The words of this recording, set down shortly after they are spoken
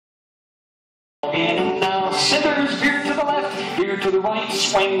walking now. Centers, veer to the left, veer to the right,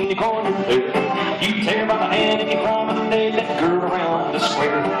 swing the corner there. You tear by the hand and you promenade that girl around the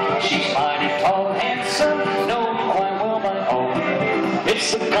square. She's mighty tall and handsome, know quite well by all.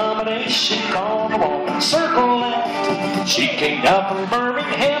 It's the combination called the wall. Circle left. She came down from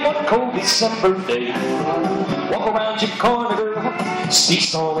Birmingham on a cold December day. Walk around your corner, girl,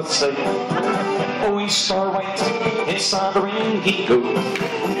 seesaw would say. Oh, he's star right, inside the ring he goes.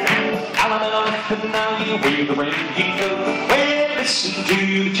 Alabama left, and now you wheel the ring he goes. Well, listen to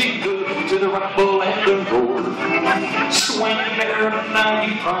the jingle, to the rumble and the roar. Swing there, and now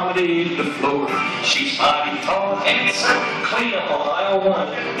you promenade the floor. She's mighty tall, handsome, clean up on aisle one.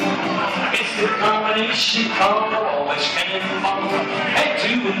 It's the combination called always cannonball.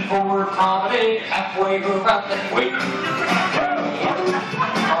 And 2 and 4 promenade halfway around that way.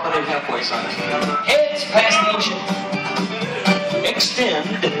 Promenade halfway, son. Heads past the ocean.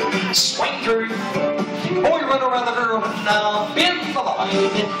 Extend, swing through. Boy, run around the girl now. Bend the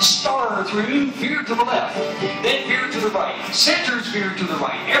line. Star through. Veer to the left. Then veer to the right. Centers veer to the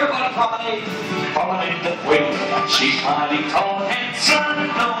right. Everybody promenade. Promenade that way. She's highly tall and handsome.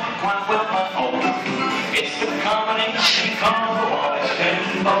 Known quite well by all. It's the combination called the wise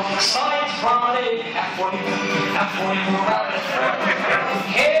cannonball. Sides promenade halfway. Halfway around the track.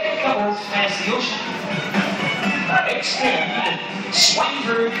 Head goes past the ocean. Extend. Swing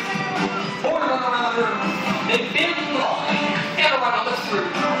through. Boy, run around the girl. Then bend the line. And around the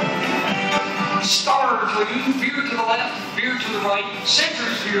through. Star through. Veer to the left. Veer to the right.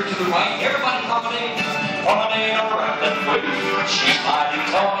 Centers veer to the right. Everybody promenade. Promenade around that way. She's mighty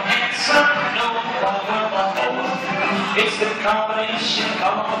tall and handsome. Know quite well by all. It's the combination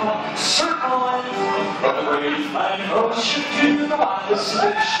called circle and from the great mighty ocean to the widest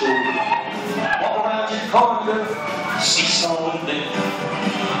shore. Walk around your corner, seesaw and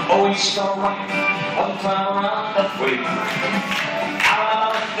then always star right, one time around that way.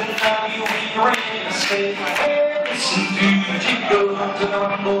 Out and now you ain't ready to stay. Well, listen to the jingle, to the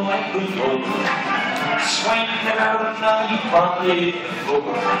rumble and the roll. Swing it out and now you promenade the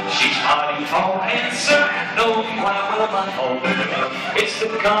floor. She's mighty tall, handsome, know quite well by all. It's the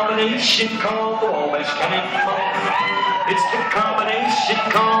combination called the always cannonball. It's the combination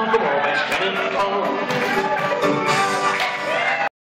called the always cannonball.